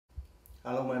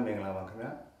အားလုံးပဲမင်္ဂလာပါခင်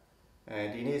ဗျာ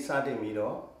ဒီနေ့စတင်ပြီး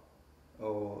တော့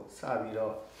စပြီး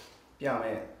တော့ပြမ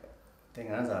ယ်သင်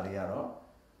ခန်းစာလေးကတော့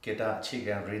ဂီတာအခြေ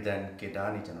ခံ rhythm ဂီတာ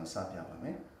နေကျွန်တော်စပြပါမ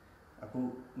ယ်အခု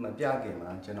မပြခင်မှာ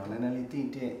ကျွန်တော်နည်းနည်းလေးတီး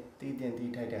ထိုက်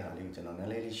တဲ့ဟာလေးကိုကျွန်တော်နည်း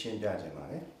နည်းလေးရှင်းပြချင်ပါ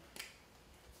တယ်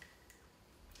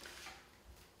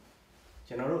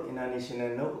ကျွန်တော်တို့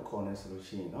international note အခေါ်နဲ့ဆိုလို့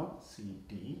ရှိရင်เนาะ C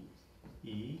D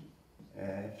E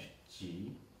F G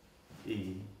A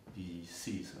B C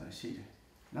ဆိုတာရှိတယ်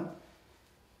เนาะ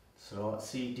ဆိုတော့ C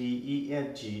D E F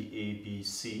G A B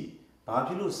C ဘာဖြ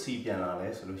စ်လို့ C ပြန်လာလဲ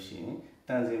ဆိုလို့ရှိရင်တ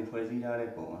န်စဉ်ဖွဲ့စည်းထား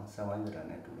တဲ့ပုံမှာစံဝိုင်းစတာ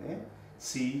နဲ့တူတယ် C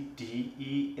D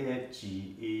E F G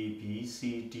A B C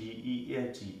D E F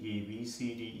G A B C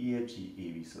D E F G A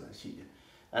B ဆိုတာရှိတယ်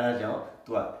အဲဒါကြောင့်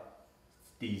သူက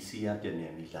ဒီ C ကပြည့်နေ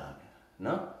ပြီလားเน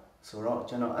าะဆိုတော့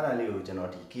ကျွန်တော်အဲ့ဒါလေးကိုကျွန်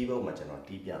တော်ဒီ keyboard မှာကျွန်တော်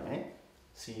တီးပြမယ်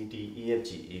C D E F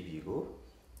G A B ကို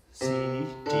C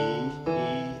D E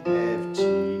F G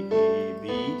A B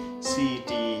C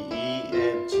D E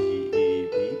F G A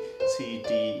B C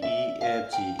D E F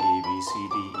G A B C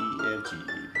D E F G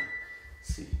A B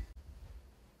C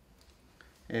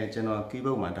ကျွန်တော်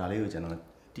keyboard မှာဒါလေးကိုကျွန်တော်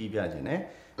တီးပြခြင်းနဲ့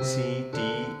C D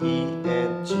E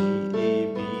F G A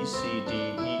B C D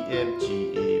E F G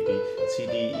A B C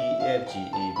D E F G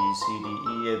A B C D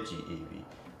E F G A B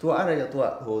သူကအဲ့ဒါကြောင့်သူက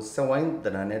ဟိုစဝိုင်းတ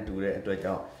ဏ္ဍာနဲ့တူတဲ့အတွက်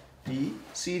ကြောင့်ဒီ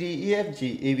C D E F G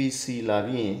A B C လာ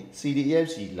ပြီးရင် C D E F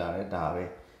G လာတဲ့ဒါပဲ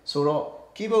ဆိုတော့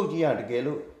keyboard ကြီးကတကယ်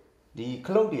လို့ဒီခ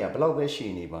လုတ်တွေကဘယ်လောက်ပဲရှိ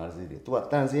နေပါစေသူက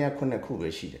တန်စင်းက9ခုပဲ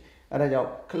ရှိတယ်အဲ့ဒါကြောင့်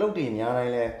ခလုတ်တွေများတို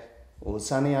င်းလဲဟိုစ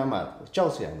မ်းနေရမှာကြော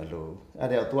က်စရာမလိုအဲ့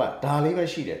ဒါကြောင့်သူကဒါလေးပဲ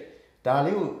ရှိတယ်ဒါ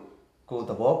လေးကို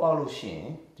သဘောပေါက်လို့ရှိရင်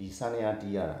ဒီစမ်းနေရ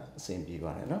တီးရတာအဆင်ပြေ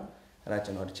ပါတယ်နော်အဲ့ဒါ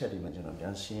ကျွန်တော်တစ်ချက်ဒီမှာကျွန်တော်ပြ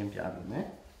န်ရှင်းပြပေးမယ်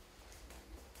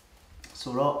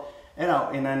ဆိုတော့အဲ့ဒါ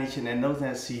ကို international note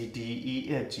နဲ့ C D E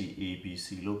F G A B C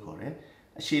လို့ခေါ်တယ်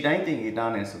အရှေ့တိုင်းသင်္ကေတ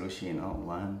နဲ့ဆိုလို့ရှိရင်တော့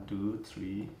1 2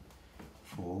 3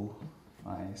 4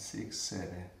 5 6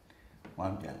 7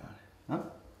 1ပြန်လာတယ်နော်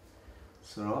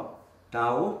ဆိုတော့ဒါ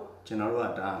ကိုကျွန်တော်တို့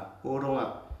ကဒါပိုးတော့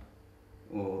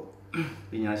ဟို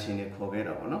ပညာရှင်တွေခေါ်ခဲ့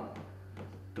တော့ဗောနော်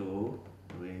ဒို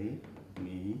ရေ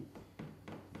မီ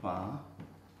ဖာ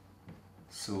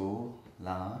ဆို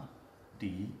လာ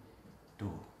တီ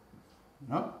ဒို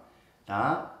နော်ဒါ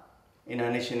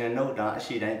international note ဒါအ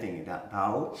ရှေ့တိုင်းသင်္ကေတဒါ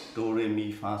ကိုဒိုရေမီ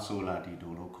ဖာဆိုလာတီ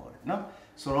ဒိုလို့ခေါ်တယ်နော်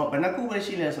ဆိုတော့ဘယ်နှခုပဲ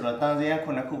ရှိလဲဆိုတော့တန်စရာ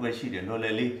9ခုပဲရှိတယ်လော်လ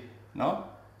ည်လေးနော်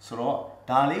ဆိုတော့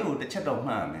ဒါလေးကိုတစ်ချက်တော့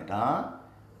မှတ်ရမယ်ဒါ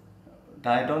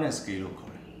diatonic scale လို့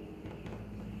ခေါ်တယ်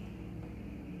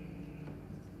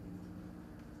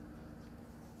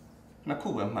နှစ်ခု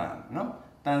ပဲမှတ်နော်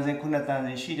တန်စင်9တန်စ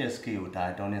င်ရှိတဲ့ scale ကို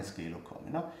diatonic scale လို့ခေါ်မ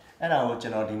ယ်နော်အဲ့ဒါကိုကျွ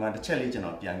န်တော်ဒီမှာတစ်ချက်လေးကျွန်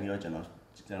တော်ပြန်ပြီးတော့ကျွန်တော်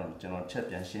ချက်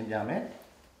ပြန်ရှင်းပြမယ်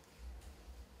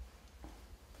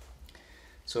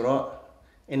ဆိုတော့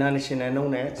international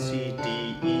note နဲ့ C D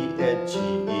E F G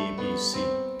A B C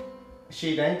အ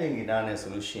ရှေ့တိုင်းသင်္ကေတနဲ့ဆို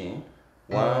လို့ရှိရင်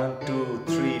1 2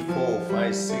 3 4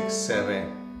 5 6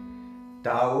 7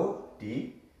ဒါကိုဒီ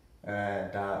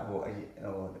ဒါ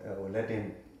ဟိုလက်တင်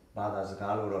ဘာသာစ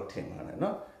ကားလို့တော့ထင်ပါတယ်เน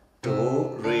าะဒို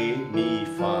ရေမီ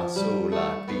ဖာဆိုလာ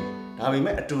တီဒါပေ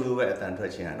မဲ့အတူတူပဲအတန်ထွ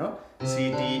က်ခြင်းอ่ะเนาะ C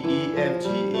D E F G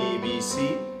A B C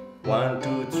 1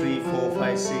 2 3 4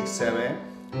 5 6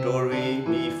 7 do re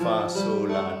mi fa sol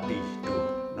la ti do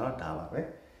เนาะဒါပါပဲ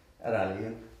အဲ့ဒါ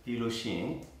လေးပြီးလို့ရှိရင်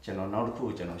ကျွန်တော်နောက်တစ်ခု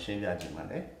ကိုကျွန်တော်ရှင်းပြခြင်းပါ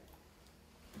တယ်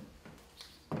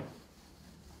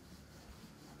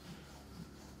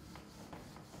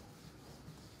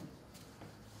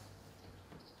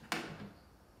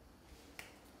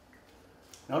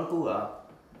နောက်တစ်ခုက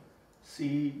C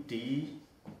D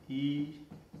E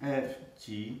F G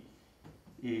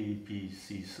A B C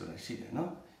ဆိုတာရှိတယ်เนาะ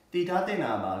တည်ထားတင်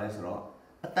တာပါလဲဆိုတော့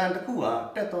အတန်တစ်ခုက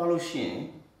တက်သွားလို့ရှိရင်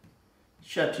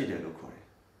sharp ဖြစ်တယ်လို့ခေါ်တယ်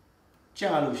ကျ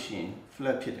လို့ရှိရင်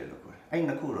flat ဖြစ်တယ်လို့ခေါ်တယ်အဲ့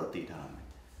နှစ်ခုတော့တည်ထားမယ်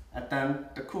အတန်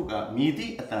တစ်ခုကမြည်သ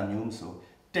ည့်အတန်မျိုးမဆို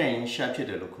တက်ရင် sharp ဖြစ်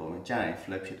တယ်လို့ခေါ်မယ်ကျရင်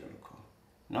flat ဖြစ်တယ်လို့ခေါ်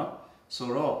เนาะဆို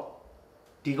တော့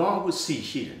ဒီကောင်အခု C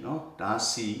ရှိတယ်เนาะဒါ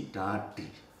C ဒါ D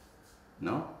เ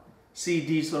นาะ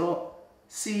CD ဆိုတော့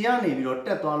C ကနေပြီးတော့တ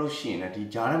က်သွားလို့ရှိရင်လည်းဒီ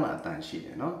ကြားထဲမှာအတန်ရှိတ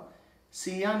ယ်เนาะ C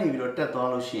ကနေပြီးတော့တက်သွား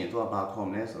လို့ရှိရင်သူကဘာခေါ်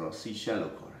မလဲဆိုတော့ C sharp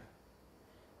လို့ခေါ်တယ်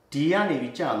D ကနေ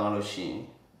ပြီးကျသွားလို့ရှိရင်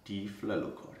D flat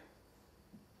လို့ခေါ်တယ်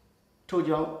ထို့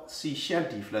ကြောင့် C sharp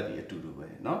D flat ဒီအတူတူပဲ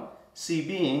เนาะ C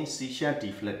ပြီးရင် C sharp D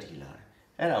flat ဒီလာတယ်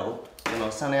အဲ့ဒါကိုကျွန်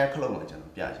တော်စံရခလုံးမှာကျွန်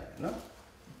တော်ပြချင်တယ်เนาะ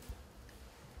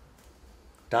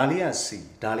ဒါလေးက C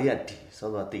ဒါလေးက D စော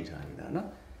စောသိထားနေတာเนาะ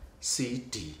C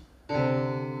D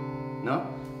နော်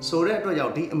ဆိုတဲ့အတွက်ကြော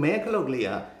င့်ဒီအမဲခလုတ်ကလေး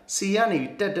က C ကနေ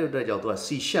တက်တဲ့အတွက်ကြောင့်သူက C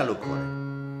sharp လို့ခေါ်တယ်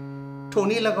ထို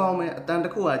နည်း၎င်းမဲ့အတန်တ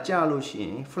စ်ခုကကြာလို့ရှိရ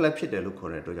င် flat ဖြစ်တယ်လို့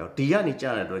ခေါ်တဲ့အတွက်ကြောင့် D ကနေကြာ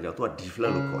တဲ့အတွက်ကြောင့်သူက D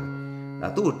flat လို့ခေါ်တယ်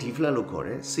သူ့ D flat လို့ခေါ်တ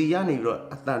ယ် C ကနေပြီးတော့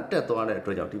အတန်တက်သွားတဲ့အ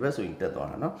တွက်ကြောင့်ဒီဘက်ဆိုရင်တက်သွား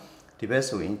တာနော်ဒီဘက်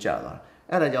ဆိုရင်ကျသွား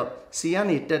အဲ့ဒါကြောင့် C က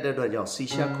နေတက်တဲ့အတွက်ကြောင့် C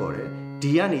sharp ခေါ်တယ် D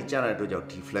ကနေကျတဲ့အတွက်ကြောင့်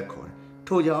D flat ခေါ်တယ်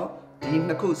ထို့ကြောင့်ဒီ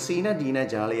နှစ်ခု C နဲ့ D နဲ့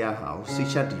ကြားလေးရဟာကို C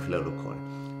sharp D flat လို့ခေါ်တယ်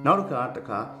နောက်တစ်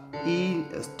ခါ E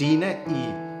D နဲ့ E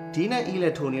D နဲ့ E လ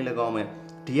ည်းထိုးနေလည်းကောင်းမယ်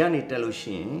D ကနေတက်လို့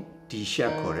ရှိရင် D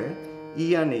sharp ခေါ်တယ် E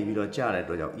ကနေပြီးတော့ကျတဲ့အ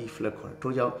တွက်ကြောင့် E flat ခေါ်တယ်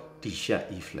ထို့ကြောင့် D sharp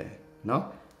E flat နော်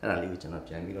အဲ့ဒါလေးကိုကျွန်တော်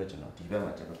ပြန်ပြီးတော့ကျွန်တော်ဒီဘက်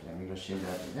မှာကျွန်တော်ပြန်ပြီးတော့ရှင်းပြ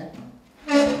ပေးမယ်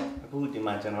အခုဒီ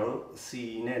မှာကျွန်တော်တို့ C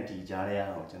နဲ့ D ကြားထဲ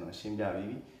အောင်ကျွန်တော်ရှင်းပြ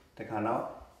ပြီးတခါတော့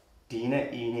D နဲ့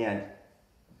E နဲ့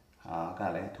ဟာက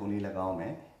လည်းထိုးလေးလည်းကောင်းမ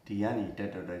ယ် D ကနေတက်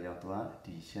တဲ့အတွက်ကြောင့်သူက D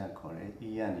sharp ခေါ်တယ် E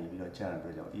ကနေပြီးတော့ကျတဲ့အတွ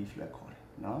က်ကြောင့် E flat ခေါ်တယ်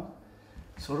နော်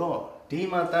ဆိုတော့ဒီ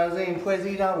မှာတန်စိန်ဖွဲ့စ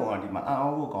ည်းထားပုံကဒီမှာအော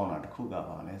င်ဖို့ကောင်းတာတစ်ခုက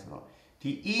ပါလဲဆိုတော့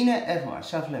ဒီ E နဲ့ F မှာ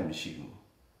sharp flat မရှိဘူး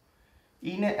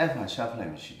E နဲ့ F မှာ sharp flat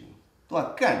မရှိဘူးသူက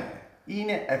ကန့်တယ် E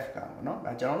နဲ့ F ကပေါ့နော်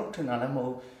ဒါကျွန်တော်တို့ထင်တာလည်းမဟု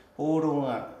တ်ဟိုးတု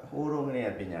န်းက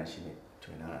လေးပညာရှင်တွေထွ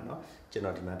င်ထားတာเนาะကျွန်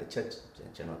တော်ဒီမှာတစ်ချက်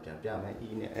ကျွန်တော်ပြန်ပြမယ် E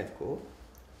နဲ့ F ကို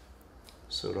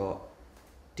ဆိုတော့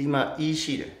ဒီမှာ E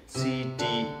ရှိတယ် C D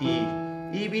E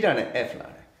E ပြီးတာနဲ့ F လာ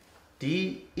တယ်ဒီ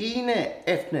E နဲ့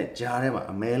F နဲ့ကြားထဲမှာ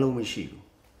အမဲလုံးမရှိဘူး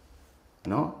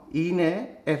เนาะ E နဲ့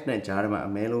F နဲ့ကြားထဲမှာ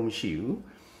အမဲလုံးမရှိဘူး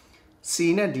C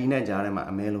နဲ့ D နဲ့ကြားထဲမှာ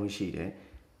အမဲလုံးရှိတယ်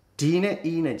D နဲ့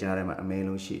E နဲ့ကြားထဲမှာအမဲ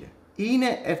လုံးရှိတယ် E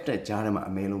နဲ့ F နဲ့ကြားထဲမှာ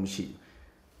အမဲလုံးမရှိဘူး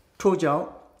ထို့ကြောင့်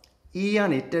E က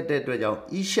နေတက်တဲ့အတွက်ကြောင့်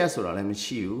E sharp ဆိုတာလည်းမ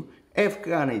ရှိဘူး F က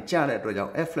နေကျတဲ့အတွက်ကြော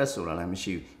င့် F flat ဆိုတာလည်းမ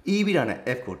ရှိဘူး E ပြီးတာနဲ့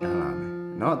F ကိုတန်းလာမယ်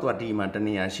เนาะသူကဒီမှာတ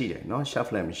နေရာရှိတယ်เนาะ sharp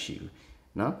flat မရှိဘူး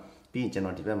เนาะပြီးရင်ကျွန်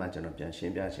တော်ဒီဘက်မှာကျွန်တော်ပြန်ရှ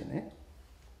င်းပြခြင်းနဲ့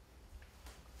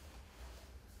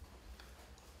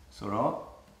ဆိုတော့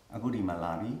အခုဒီမှာ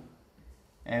လာပြီ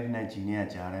F နဲ့ G နဲ့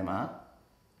ကြားထဲမှာ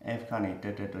F ကနေတ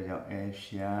က်တဲ့အတွက်ကြောင့် F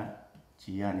sharp G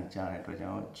ကနေကြားတဲ့အတွက်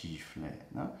ကြောင့် G flat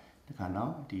เนาะဒီခါ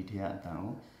တော့ဒီထက်အတန်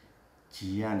ကို G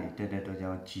ကနေတက်တဲ့အတွက်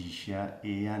ကြောင့် G sharp A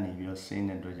ကနေပြီးတော့ဆင်း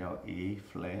တဲ့အတွက်ကြောင့် A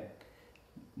flat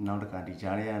နောက်တစ်ခါဒီ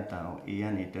ကြားထဲအတန်ကို A က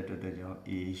နေတက်တဲ့အတွက်ကြောင့်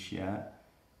A sharp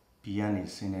B ကနေ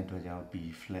ဆင်းတဲ့အတွက်ကြောင့် B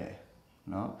flat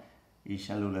เนาะ A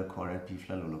sharp လို့လည်းခေါ်တယ် B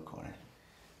flat လို့လည်းခေါ်တယ်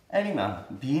အဲ့ဒီမှာ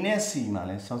B နဲ့ C မှာ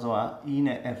လည်းစောစောက E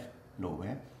နဲ့ F လို့ပဲ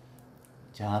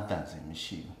ကြားတန်စင်မ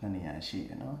ရှိဘူးနှစ်နေရာရှိတ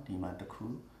ယ်เนาะဒီမှာတစ်ခု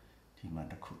ဒီမှာ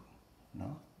တစ်ခုเนา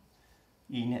ะ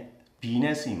E နဲ့ B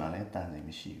နဲ့ C မှာလည်းတန်စင်မ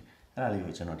ရှိဘူးအဲ့ဒါလေး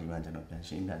ကိုကျွန်တော်ဒီမှာကျွန်တော်ပြန်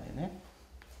ရှင်းပြနေတယ်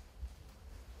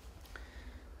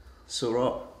ဆို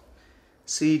တော့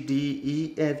C D E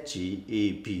F G A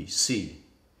B C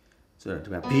ဆိုတော့ဒီ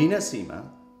မှာ B နဲ့ C မှာ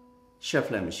sharp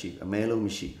flat မရှိဘူးအမဲလုံးမ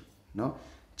ရှိဘူးเนาะ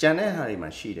ကျန်တဲ့ဟာတွေမှာ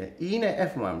ရှိတယ် E နဲ့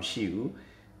F မှာမရှိဘူး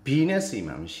B နဲ့ C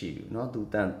မှာမရှိဘူးเนาะသူ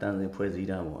တန်စင်ဖွဲ့စည်း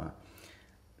တာပေါ့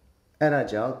အဲ့ဒါ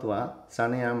ကြောင့်သူကစာ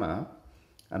နေရာမှာ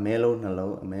အမဲလုံးနှ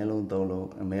လုံးအမဲလုံးသုံးလုံး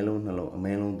အမဲလုံးနှလုံးအ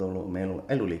မဲလုံးသုံးလုံးအမဲလုံး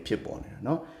အဲ့လိုလေးဖြစ်ပေါ်နေတာเ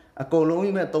นาะအကုန်လုံး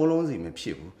ကြီးမဲ့၃လုံးစီမဖြ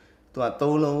စ်ဘူးသူက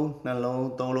၃လုံးနှလုံး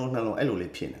၃လုံးနှလုံးအဲ့လို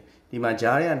လေးဖြစ်နေဒီမှာ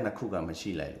ဂျားတွေကနှစ်ခုကမရှိ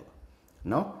လိုက်လို့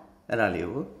เนาะအဲ့ဒါလေး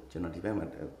ကိုကျွန်တော်ဒီဘက်မှာ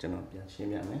ကျွန်တော်ပြန်ရှင်း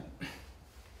ပြမယ်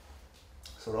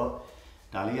ဆိုတော့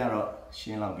ဒါလေးကတော့ရှ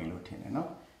င်းလောက်ပြီလို့ထင်တယ်เนาะ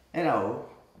အဲ့ဒါကို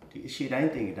ဒီအရှိတိုင်း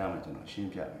သင်္ကေတမှာကျွန်တော်ရှင်း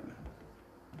ပြပေးမယ်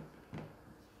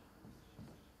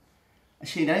အ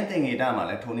ရှိတိုင်းသင်္ကေတမှာ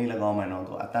လည်းထုံနေ၎င်းမယ်เนาะ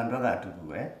သူအတန်တွက်ကအတူတူ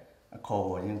ပဲအခေါ်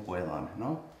ပေါ်ချင်းကွဲသွားမယ်เน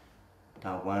าะ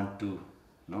ဒါ1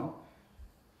 2เนาะ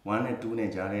1နဲ့2နဲ့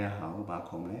ကြားတဲ့ဟာကိုဘာ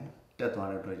ခေါ်မလဲတက်သွား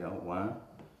တဲ့အတွက်ကြောင့်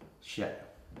1 sharp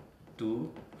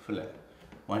 2 flat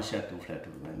 1 sharp 2 flat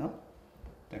တူပဲเนาะ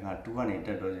တခါ2ကနေတ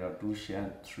က်တော့ကြောင့်2 sharp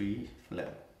 3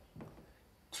 flat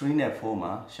 3နဲ့4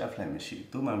မှာ sharp flat မရှိဘူး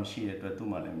သူ့မှာမရှိတဲ့အတွက်သူ့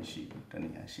မှာလည်းမရှိဘူးတန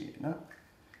ည်းအားရှိတယ်เนาะ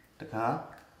တခါ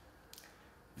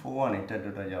4ကနေတက်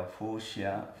တော့ကြောင့်4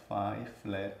 sharp 5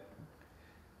 flat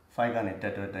 5ကနေတ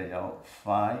က်တော့ကြောင့်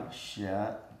5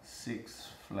 sharp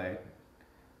 6 flat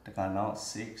တခါနောက်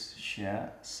6 sharp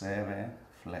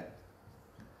 7 flat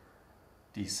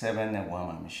ဒီ7နဲ့1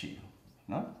မှာမရှိဘူး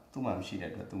เนาะသူ့မှာမရှိတဲ့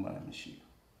အတွက်သူ့မှာလည်းမရှိ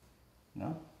ဘူးเนา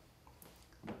ะ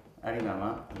အဲ့ဒီမှာ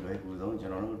အလွယ်ကူဆုံးကျွ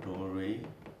န်တော်တို့ do re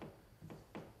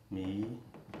mi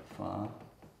fa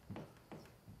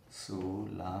so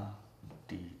la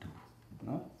ti do เ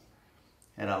นาะ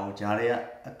အဲ့ဒါကိုကြားရတဲ့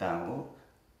အတန်ကို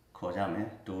ခေါ်ကြမယ်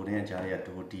do နဲ့ကြားရ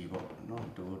do ti ပေါ့เนาะ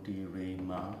do ti re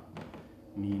ma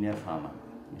mi နဲ့ fa မှာ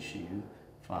မရှိဘူး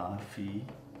fa fi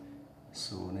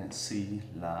so နဲ့ si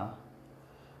la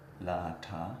la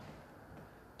tha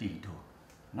ti do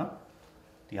เนาะ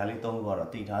ဒီဟာလေးသုံးခုကတော့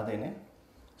တည်ထားတဲ့ね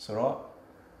ဆိုတော့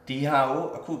ဒီဟာကို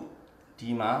အခုဒီ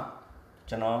မှာ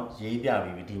ကျွန်တော်ရေးပြ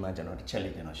ပြီးဒီမှာကျွန်တော်တစ်ချက်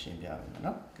လေးကျွန်တော်ရှင်းပြပါမယ်เน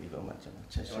าะဒီဘက်မှာကျွန်တော်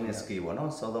ချက်ရှင်းတဲ့ scale ပေါ့เนาะ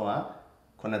စောစောက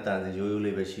ခုနှစ်တန်စရိုးရိုး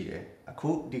လေးပဲရှိတယ်အခု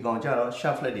ဒီကောင်ကျတော့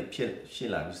sharp flat တွေဖြစ်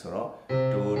လာပြီဆိုတော့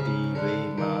do di re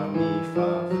ma mi fa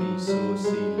fi so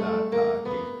si la ta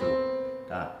ti do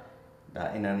ဒါ ဒါ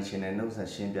international notes နဲ့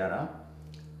ရှင်းပြတာ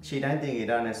ရှေ့တိုင်းသင်္ကေ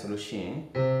တနဲ့ဆိုလို့ရှိရင်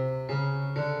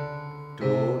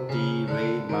do di re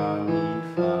ma mi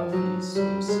fa fi so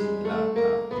si la ta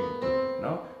ti do เน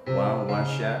าะ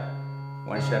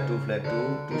one shot 2 flat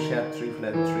 2 shot 3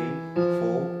 flat 3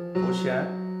 4 shot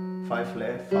 5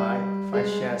 flat 5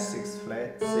 shot 6 flat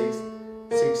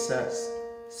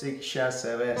 6 shot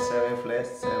 7 flat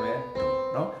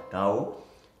 7 เนาะဒါကို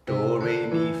do re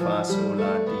mi fa so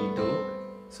la ti do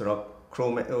ဆိုတော့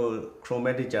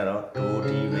chromatic ကြတော့ do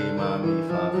di re ma mi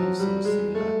fa fi so si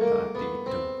la ta ti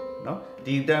do เนาะ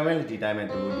ဒီတိုင်းပဲဒီတိုင်းပဲ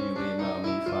do di re ma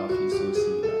mi fa fi so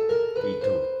si la ti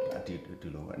do ဒီ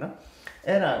လိုပဲเนาะ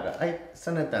အဲ့ဒါကအဲ့စ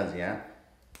နစ်တန်စီက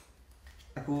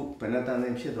အခုဘယ်နှတန်စ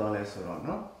င်ဖြစ်သွားလဲဆိုတော့เ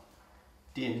นาะ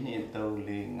1 2 3 4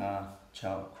 5 6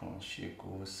 9 10 11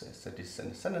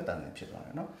 12 13တန်စင်ဖြစ်သွားတ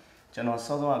ယ်เนาะကျွန်တော်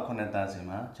စောစောက9တန်စင်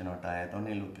မှာကျွန်တော်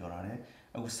diatonic လို့ပြောထားတယ်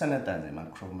အခု12တန်စင်မှာ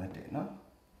chromatic เนาะ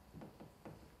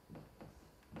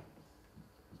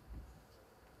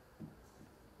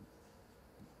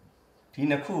ဒီ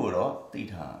နှစ်ခုကိုတော့သိ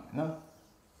ထားရမယ်เนาะ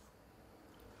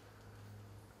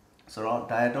ဆိုတော့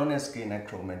diatonic scale နဲ့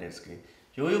chromatic scale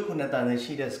ရိုးရိုး9တန်စင်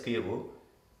ရှိတဲ့ scale ကို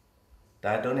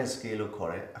diatonic scale လို့ခေါ်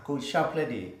တယ်အခု sharp flat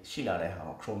တွေရှိလာတဲ့ဟာ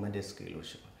ကို chromatic scale လို့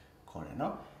ခေါ်တယ်เนา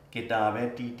ะဂီတာပဲ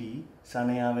တီးတီးစန္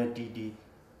ဒယာပဲတီးတီး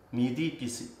မြည်သည့်ပ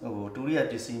စ္စည်းတူရိယ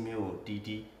ပစ္စည်းမျိုးကိုတီး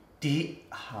တီးဒီ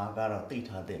ဟာကတော့သိ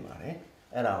ထားသင့်ပါတယ်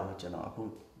အဲ့ဒါကိုကျွန်တော်အခု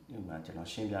ဒီမှာကျွန်တော်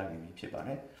ရှင်းပြခဲ့ပြီဖြစ်ပါတ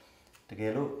ယ်တက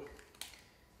ယ်လို့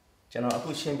ကျွန်တော်အခု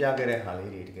ရှင်းပြခဲ့တဲ့ဟာ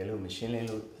လေးတွေတကယ်လို့မရှင်းလင်း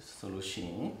လို့ဆိုလို့ရှိ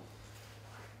ရင်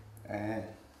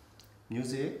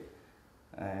music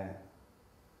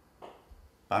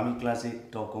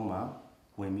bamiclassic.com မှာ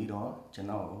ဝင်ပြီးတော့ကျွန်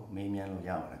တော်ကိုမေးမြန်းလို့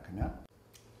ရပါတယ်ခင်ဗျာ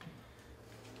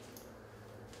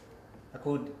အ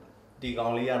ခုဒီကော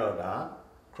င်လေးကတော့ဒါ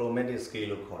chromatic scale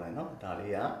လို့ခေါ်တယ်เนาะဒါ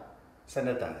လေးက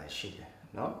12တန်ရှိတယ်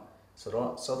เนาะဆိုတော့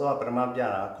စောစောပထမပြ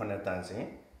တာ9တန်စဉ်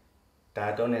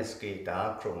diatonic scale ဒါ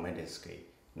chromatic scale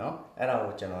เนาะအဲ့ဒါ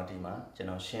ကိုကျွန်တော်ဒီမှာကျွန်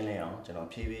တော်ရှင်းလင်းအောင်ကျွန်တော်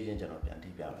ဖြည်းဖြည်းချင်းကျွန်တော်ပြန်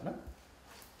တီးပြမယ်เนาะ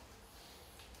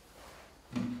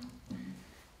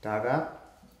ဒါက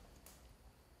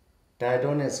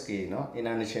diatonic scale เนาะ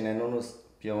international note လို့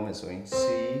ပြောမယ်ဆိုရင် C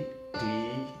D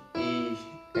E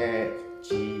F G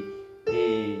A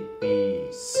B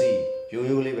C ရိုး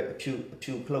ရိုးလေးပဲအ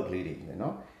ဖြူဖလုတ်လေးတွေပဲเนา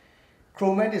ะ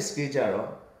chromatic scale ကြတော့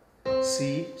C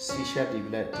sharp D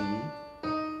flat D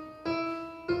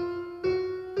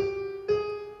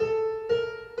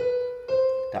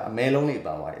ဒါအမဲလုံးလေး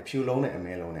ပါသွားတယ်အဖြူလုံးနဲ့အ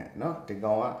မဲလုံးနဲ့เนาะဒီ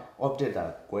ကောင်က optic တာ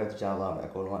ကွဲကြားသွားမယ်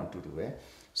အကုန်လုံးအတူတူပဲ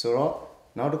ဆိုတော့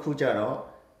နောက်တစ်ခုကြတော့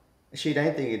အရှိတို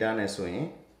င်းသင်္ကေတနဲ့ဆိုရင်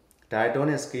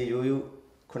diatonic scale ရိုးရိုး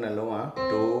ခုနှလုံးက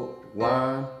do 1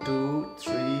 2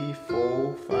 3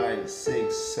 4 5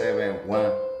 6 7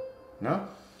 1เนาะ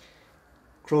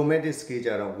chromatic scale ကြ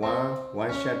တော့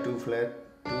1 shot 2 flat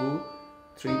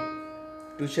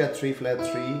 2 shot 3 flat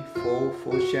 3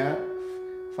 4 shot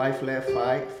 5 flat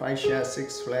 5 shot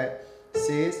 6 flat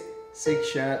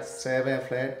 6 shot 7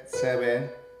 flat 7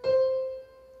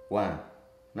 1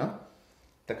เนาะ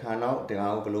တခါနောက်ဒီကော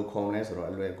င်ကိုဘယ်လိုခုံလဲဆိုတော့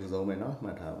အလွယ်ကူဆုံးပဲเนาะမှ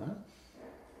တ်ထားပါ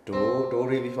do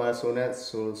re mi fa so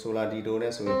la ti do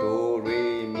နဲ့ဆိုရင် do re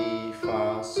mi fa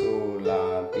so la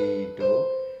ti do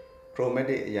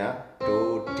chromatic အရာ do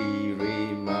di re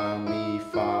ma mi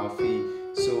fa fi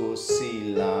so si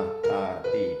la ta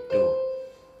ti do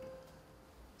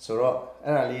ဆိုတော့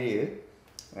အဲ့ဒါလေးတွေ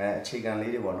အခြေခံ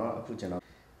လေးတွေပေါ့နော်အခုကျွန်တော်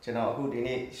အခုဒီ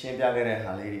နေ့ရှင်းပြခဲ့တဲ့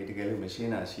ဟာလေးတွေတကယ်လို့မရှ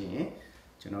င်းတာရှိရင်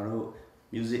ကျွန်တော်တို့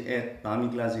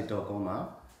music@bamiclassic.com မှာ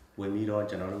ဝင်ပြီးတော့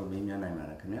ကျွန်တော်တို့မေးမြန်းနိုင်ပါ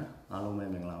တယ်ခင်ဗျာအားလုံးပဲ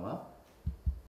မင်္ဂလာပါ